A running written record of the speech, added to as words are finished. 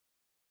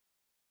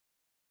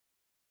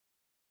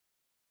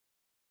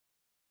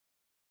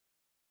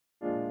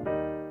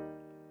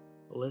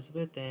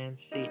Elizabeth Ann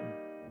Seton,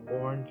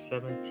 born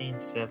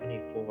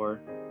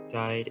 1774,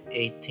 died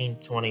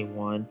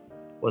 1821,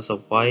 was a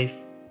wife,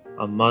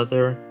 a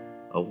mother,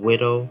 a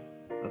widow,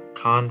 a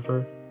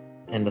convert,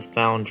 and the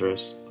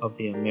foundress of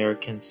the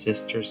American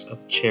Sisters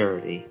of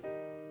Charity.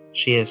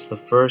 She is the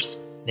first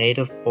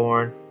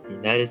native-born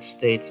United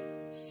States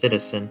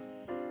citizen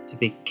to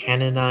be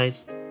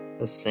canonized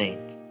a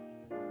saint.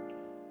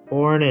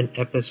 Born an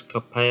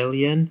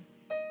Episcopalian,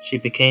 she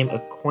became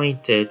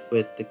acquainted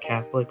with the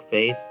Catholic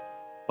faith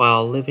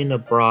while living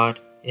abroad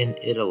in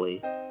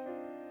Italy.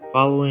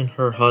 Following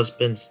her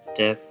husband's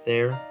death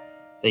there,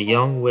 the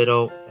young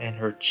widow and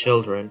her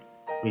children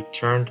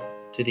returned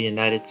to the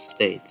United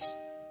States.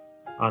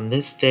 On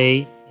this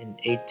day in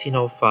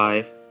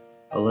 1805,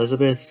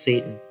 Elizabeth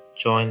Seton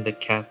joined the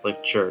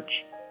Catholic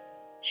Church.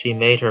 She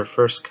made her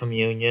first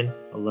communion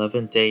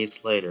 11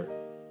 days later,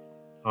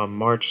 on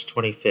March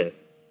 25th.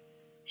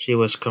 She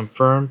was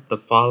confirmed the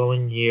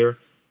following year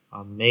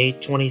on May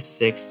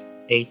 26,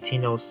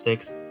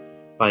 1806,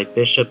 by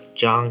Bishop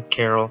John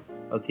Carroll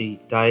of the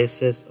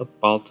Diocese of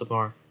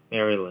Baltimore,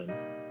 Maryland,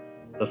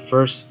 the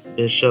first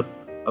bishop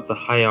of the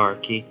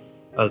hierarchy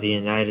of the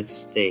United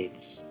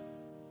States.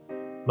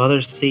 Mother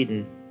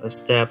Seton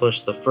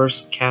established the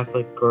first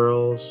Catholic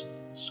girls'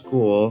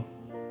 school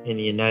in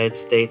the United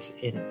States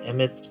in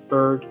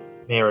Emmitsburg,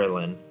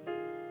 Maryland.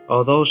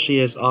 Although she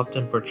is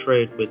often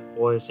portrayed with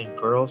boys and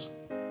girls,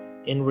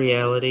 in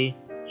reality,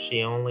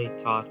 she only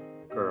taught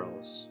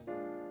girls.